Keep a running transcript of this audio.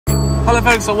Hello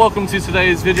folks, and welcome to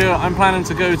today's video. I'm planning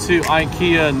to go to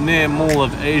IKEA near Mall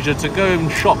of Asia to go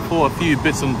and shop for a few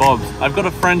bits and bobs. I've got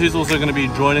a friend who's also going to be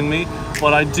joining me,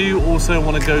 but I do also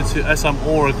want to go to SM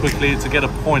Aura quickly to get a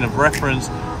point of reference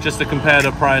just to compare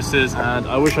the prices. And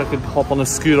I wish I could hop on a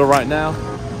scooter right now,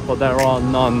 but there are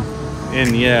none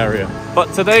in the area.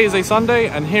 But today is a Sunday,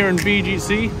 and here in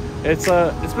BGC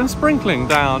it's been sprinkling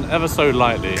down ever so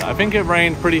lightly. I think it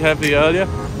rained pretty heavily earlier,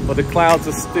 but the clouds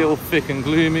are still thick and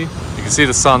gloomy. You can see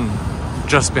the sun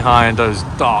just behind those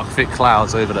dark, thick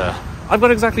clouds over there. I've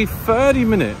got exactly 30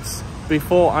 minutes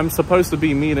before I'm supposed to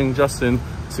be meeting Justin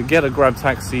to get a grab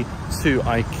taxi to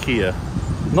IKEA.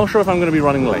 Not sure if I'm going to be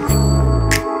running late.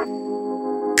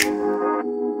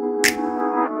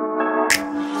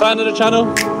 Fan of the channel?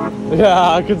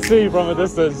 Yeah, I can see from a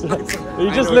distance. He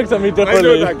just looked at me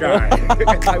differently. I know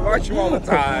that guy. I watch him all the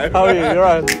time. How are you? You're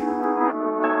right.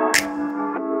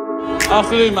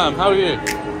 Afternoon, ma'am. How are you?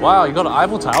 Wow, you got an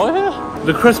Eiffel Tower here?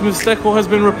 The Christmas decor has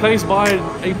been replaced by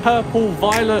a purple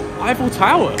violet Eiffel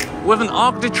Tower with an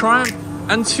Arc de Triomphe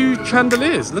and 2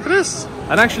 chandeliers. Look at this.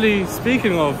 And actually,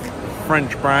 speaking of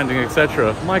French branding,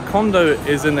 etc., my condo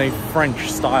is in a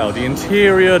French style. The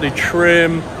interior, the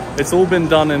trim, it's all been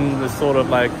done in this sort of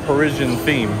like Parisian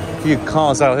theme. A few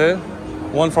cars out here.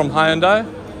 One from Hyundai,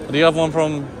 the other one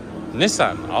from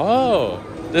Nissan. Oh,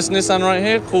 this Nissan right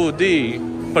here called the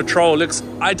Patrol looks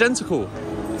identical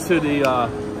to the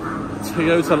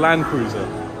Toyota Land Cruiser.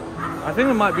 I think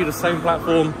it might be the same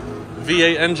platform,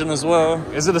 V8 engine as well.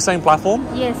 Is it the same platform?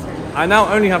 Yes, sir. I now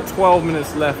only have 12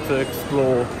 minutes left to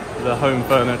explore the home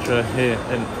furniture here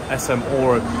in SM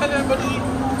Aura. Hello, buddy.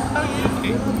 How are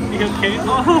you? You okay?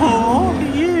 Oh,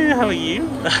 yeah. How are you?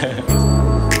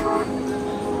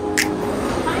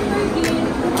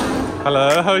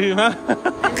 Hello, how are you, man?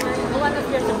 One of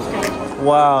your subscribers.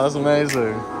 Wow, that's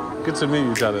amazing. Good to meet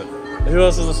you, Janet. Who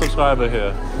else is a subscriber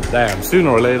here? Damn,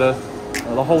 sooner or later,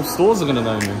 the whole stores are gonna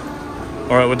know me.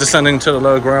 All right, we're descending to the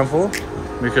lower ground floor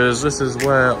because this is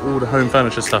where all the home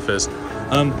furniture stuff is.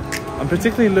 I'm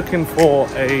particularly looking for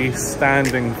a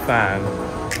standing fan.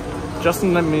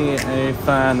 Justin lent me a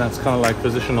fan that's kind of like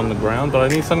positioned on the ground, but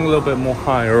I need something a little bit more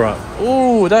higher up.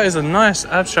 Oh, that is a nice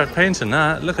abstract painting,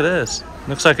 that. Look at this.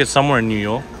 Looks like it's somewhere in New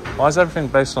York. Why is everything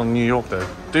based on New York though?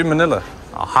 Do Manila.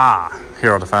 Aha,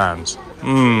 here are the fans.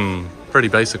 Pretty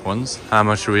basic ones. How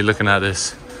much are we looking at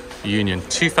this Union?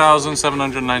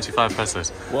 2,795 pesos.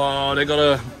 Whoa, they got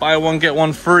a buy one, get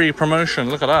one free promotion.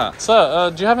 Look at that.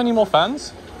 Sir, do you have any more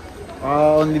fans?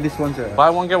 Only this one, sir. Buy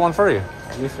one, get one free.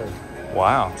 Yes, sir.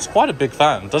 Wow, it's quite a big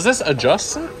fan. Does this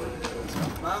adjust?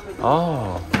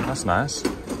 Oh, that's nice.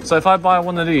 So if I buy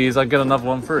one of these, I get another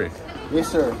one free? Yes,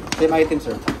 sir. Same item,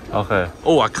 sir. Okay.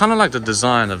 Oh, I kind of like the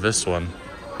design of this one.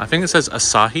 I think it says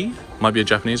Asahi. Might be a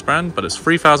Japanese brand, but it's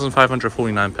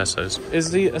 3,549 pesos. Is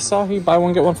the Asahi buy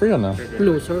one, get one free or no?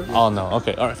 No, sir. Oh, no.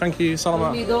 Okay. All right. Thank you.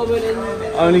 Salamat.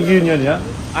 Only Union, yeah?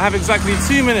 I have exactly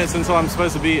 2 minutes until I'm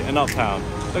supposed to be in Uptown.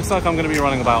 Looks like I'm going to be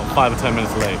running about 5 or 10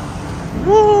 minutes late.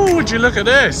 Woo! Would you look at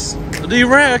this? The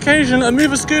rare occasion a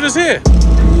mover scooter's here.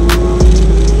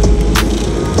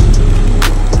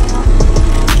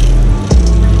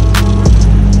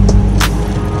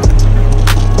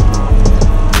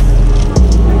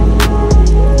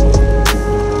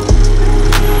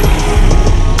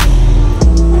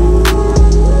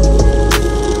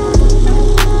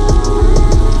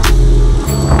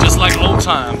 Just like old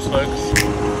times, folks.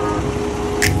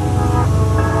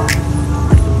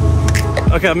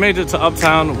 Okay, I made it to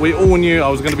Uptown. We all knew I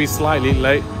was going to be slightly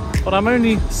late, but I'm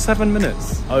only 7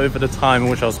 minutes over the time in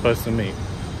which I was supposed to meet.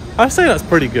 I'd say that's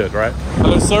pretty good, right?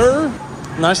 Hello, sir.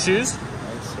 Nice shoes.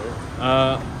 Nice,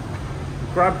 sir.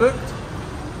 Grab booked?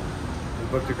 You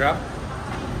booked your grab?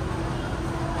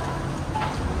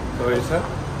 What you said?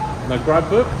 No, grab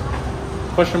booked?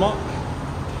 Question mark?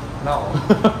 No.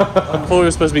 I thought we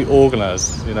were supposed to be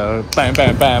organized, you know, bam,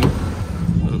 bam, bam.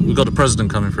 We've got the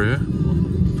president coming through here.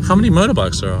 How many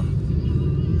motorbikes there are?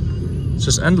 It's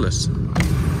just endless.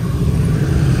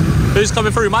 Who's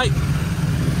coming through, mate?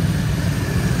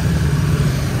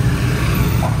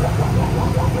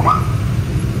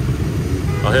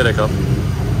 Oh, here they come.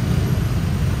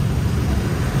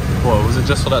 What, was it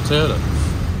just for that Toyota?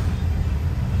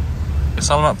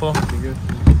 Salamat po.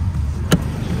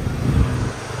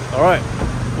 Alright,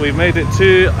 we've made it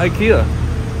to IKEA.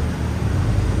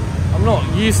 I'm not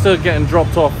used to getting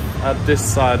dropped off at this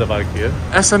side of IKEA.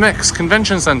 SMX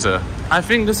Convention Center. I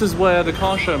think this is where the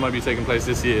car show might be taking place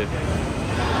this year.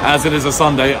 As it is a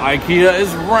Sunday, IKEA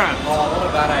is rammed. Oh, what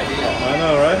a bad idea. I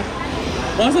know, right?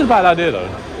 Why is it a bad idea though?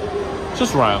 It's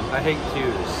just rammed. I hate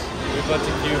queues. We booked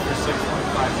a queue for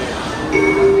 6.5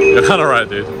 days. You're kind of right,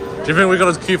 dude. Do you think we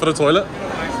got a queue for the toilet?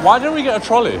 Why didn't we get a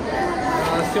trolley?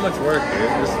 It's too much work, dude.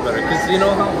 This is better. Because you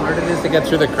know how hard it is to get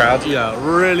through the crowd? Yeah,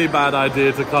 really bad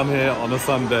idea to come here on a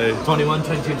Sunday. 21,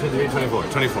 22, 23, 24.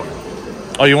 24.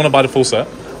 Oh, you want to buy the full set?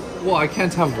 Well, I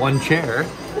can't have one chair.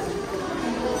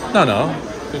 No.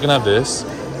 You can have this.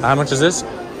 How much is this?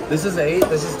 This is 8,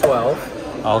 this is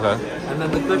 12. Oh, okay. And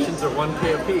then the cushions are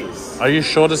 1K a piece. Are you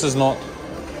sure this is not...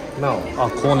 No. Oh,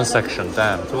 corner section,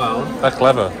 damn. 12. That's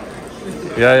clever.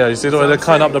 Yeah, you see the way they're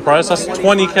cutting up the price? That's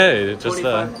 20K just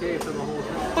there. 25K for the whole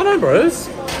thing. I know, bros.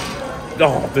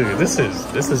 Oh, dude, this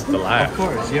is the life. Of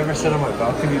course. You ever sit on my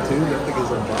balcony too? That thing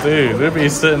is unbelievable. Dude, we'd be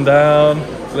sitting down,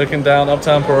 looking down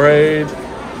Uptown Parade.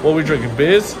 What are we drinking?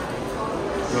 Beers?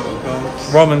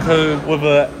 Rum and Coke with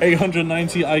a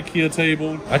 890 IKEA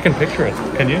table. I can picture it.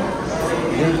 Can you?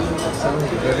 Yeah, sounds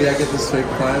good. Maybe I get this fake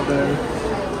plant there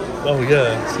Oh,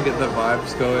 yeah. to get the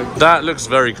vibes going. That looks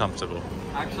very comfortable.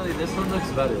 Actually, this one looks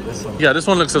better. This one. Yeah, this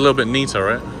one looks a little bit neater,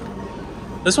 right?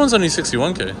 This one's only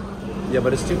 61K. Yeah,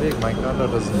 but it's too big. My condo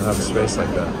doesn't have space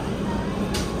like that.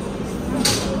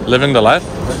 Living the life?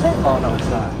 Oh, no, it's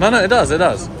not. No, it does. It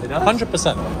does?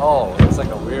 100%. Oh, it's like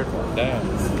a weird one. Damn.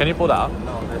 Can you pull that out?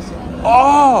 No, this one.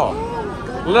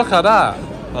 Oh! Look at that.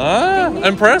 Huh?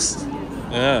 Impressed?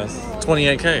 Yes.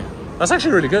 28K. That's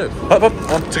actually really good. Up,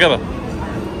 together.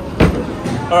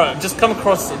 Alright, I've just come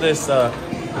across this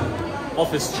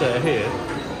office chair here,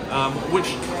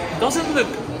 which doesn't look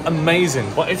amazing,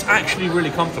 but it's actually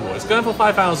really comfortable. It's going for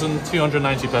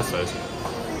 5,290 pesos.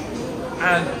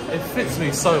 And it fits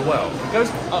me so well. It goes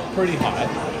up pretty high.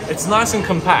 It's nice and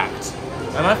compact.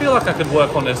 And I feel like I could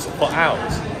work on this for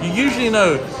hours. You usually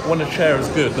know when a chair is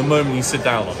good the moment you sit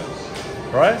down on it.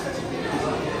 Right?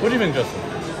 What do you think,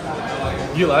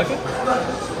 Justin? You like it?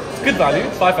 It's good value,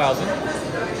 5,000. I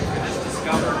just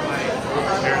discovered my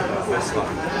old chair this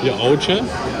one. Your old chair?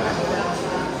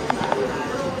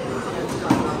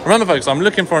 Remember, folks, I'm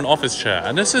looking for an office chair,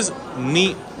 and this is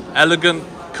neat, elegant,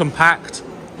 compact,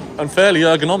 and fairly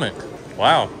ergonomic.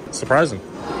 Wow, surprising.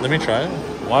 Let me try it.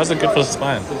 Why is it good for the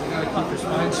spine? You gotta keep your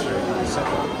spine straight.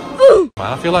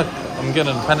 Man, I feel like I'm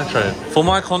getting penetrated. For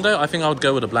my condo, I think I would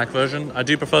go with a black version. I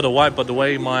do prefer the white, but the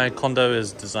way my condo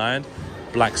is designed,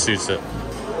 black suits it.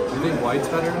 You think white's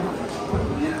better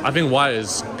now? I think white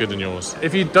is good than yours.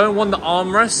 If you don't want the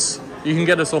armrests, you can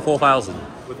get this for 4,000.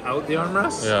 Without the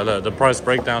armrest? Yeah, look, the price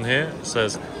breakdown here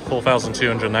says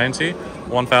 4,290,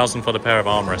 1,000 for the pair of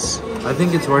armrests. I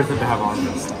think it's worth it to have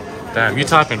armrest. Damn, you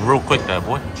type in real quick there,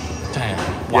 boy. Damn.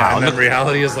 Wow, Yeah, and then look.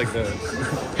 reality is like this.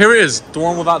 Here it is, the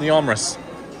one without the armrests.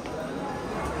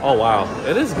 Oh, wow.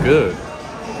 It is good.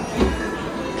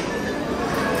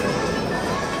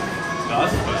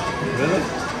 That's Really?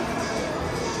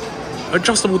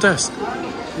 adjustable desk.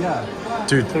 Yeah.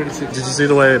 Dude, 36. did you see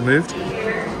the way it moved?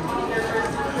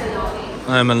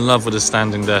 I'm in love with a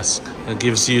standing desk. It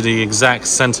gives you the exact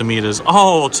centimeters.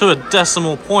 Oh, to a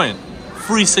decimal point.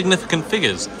 3 significant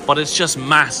figures, but it's just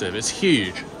massive. It's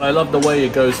huge. I love the way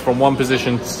it goes from one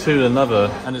position to another,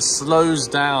 and it slows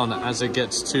down as it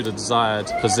gets to the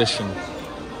desired position.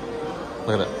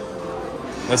 Look at it.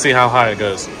 Let's see how high it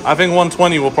goes. I think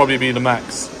 120 will probably be the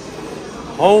max.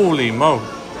 Holy mo.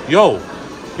 Yo,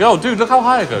 dude, look how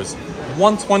high it goes.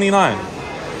 129.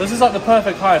 This is like the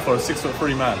perfect height for a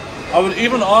 6'3" man. I would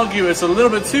even argue it's a little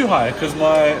bit too high because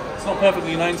it's not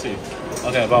perfectly 90.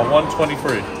 Okay, about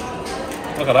 123.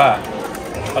 Look at that.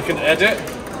 I can edit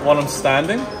while I'm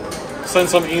standing, send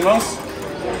some emails,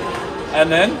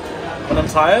 and then when I'm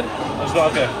tired, I just go,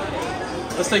 okay,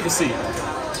 let's take a seat.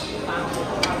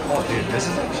 Oh, dude, this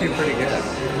is actually pretty good.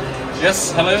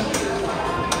 Yes, hello.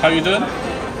 How you doing?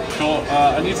 Sure.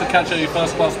 I need to catch a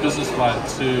first-class business flight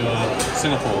to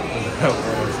Singapore.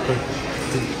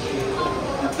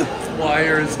 The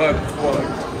wires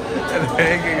unplugged and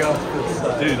hanging off the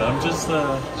side. Dude, I'm just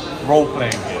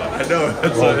role-playing here. I know,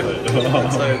 that's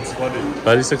why it's funny.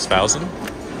 36,000.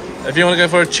 If you want to go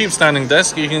for a cheap standing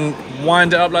desk, you can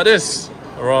wind it up like this,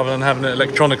 rather than having it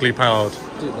electronically powered.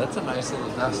 Dude, that's a nice little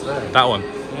desk there. That one.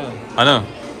 Yeah. I know.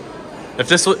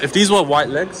 If these were white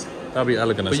legs, that'd be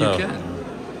elegant as hell. But you can.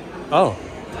 Oh.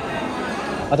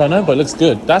 I don't know, but it looks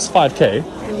good. That's 5K.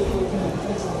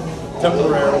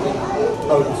 Temporarily.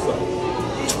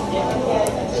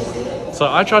 So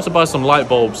I tried to buy some light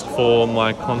bulbs for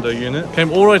my condo unit.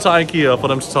 Came all the way to IKEA for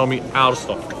them to tell me out of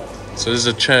stock. So this is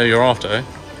a chair you're after, eh?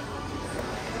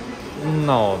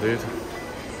 No, dude.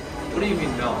 What do you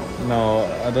mean no? No,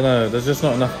 I don't know. There's just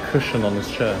not enough cushion on this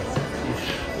chair.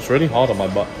 It's really hard on my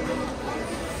butt.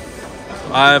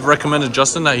 I've recommended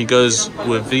Justin that he goes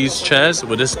with these chairs,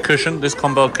 with this cushion, this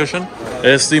combo cushion.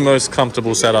 It's the most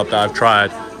comfortable setup that I've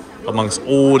tried amongst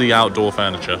all the outdoor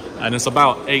furniture. And it's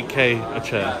about 8K a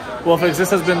chair. Well, folks, this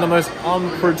has been the most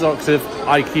unproductive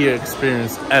IKEA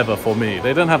experience ever for me.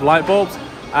 They don't have light bulbs,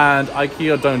 and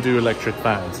IKEA don't do electric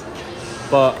fans.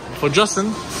 But for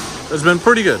Justin, it's been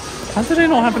pretty good. How do they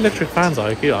not have electric fans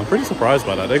at IKEA? I'm pretty surprised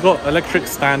by that. They got electric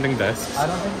standing desks,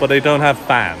 but they don't have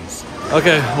fans.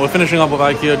 Okay, we're finishing up with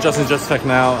IKEA. Justin's just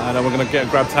checking out, and then we're gonna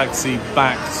grab taxi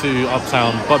back to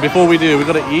Uptown. But before we do, we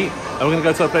gotta eat, and we're gonna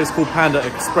go to a place called Panda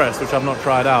Express, which I've not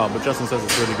tried out, but Justin says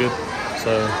it's really good.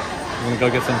 So we're gonna go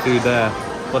get some food there.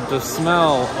 But the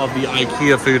smell of the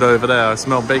IKEA food over there, I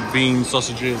smell baked beans,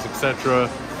 sausages, etc.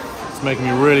 It's making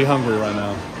me really hungry right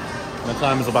now. And the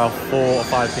time is about 4 or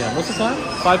 5 p.m. What's the time?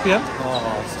 5 p.m?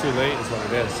 Oh, it's too late is what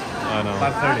it is. I know.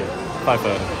 5:30.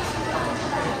 5:30.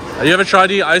 Have you ever tried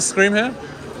to eat ice cream here?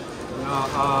 Not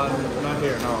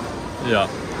here, no. Yeah.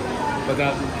 But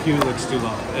that queue looks too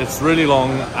long. It's really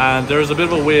long, and there is a bit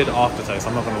of a weird aftertaste,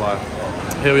 I'm not gonna lie.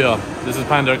 Here we are. This is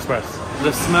Panda Express.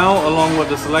 The smell, along with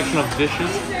the selection of dishes,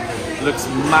 looks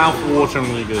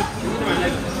mouth-wateringly good.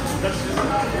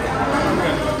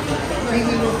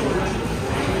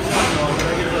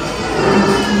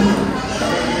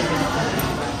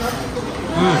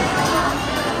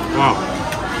 Wow.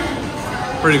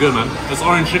 Pretty good, man. This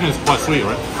orange chicken is quite sweet,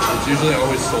 right? It's usually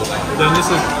always sold out. Then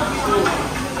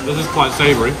this is quite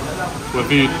savory, with a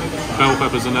few bell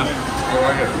peppers in there. I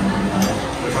like it.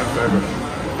 It's my favorite.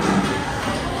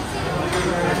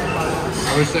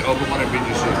 I wish they opened one at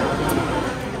BGC.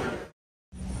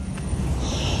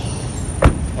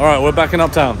 Alright, we're back in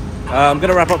Uptown. I'm going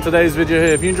to wrap up today's video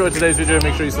here. If you enjoyed today's video,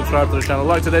 make sure you subscribe to the channel,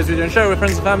 like today's video, and share it with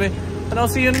friends and family. And I'll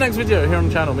see you in the next video here on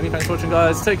the channel. Many thanks for watching,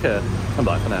 guys. Take care, and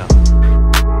bye for now.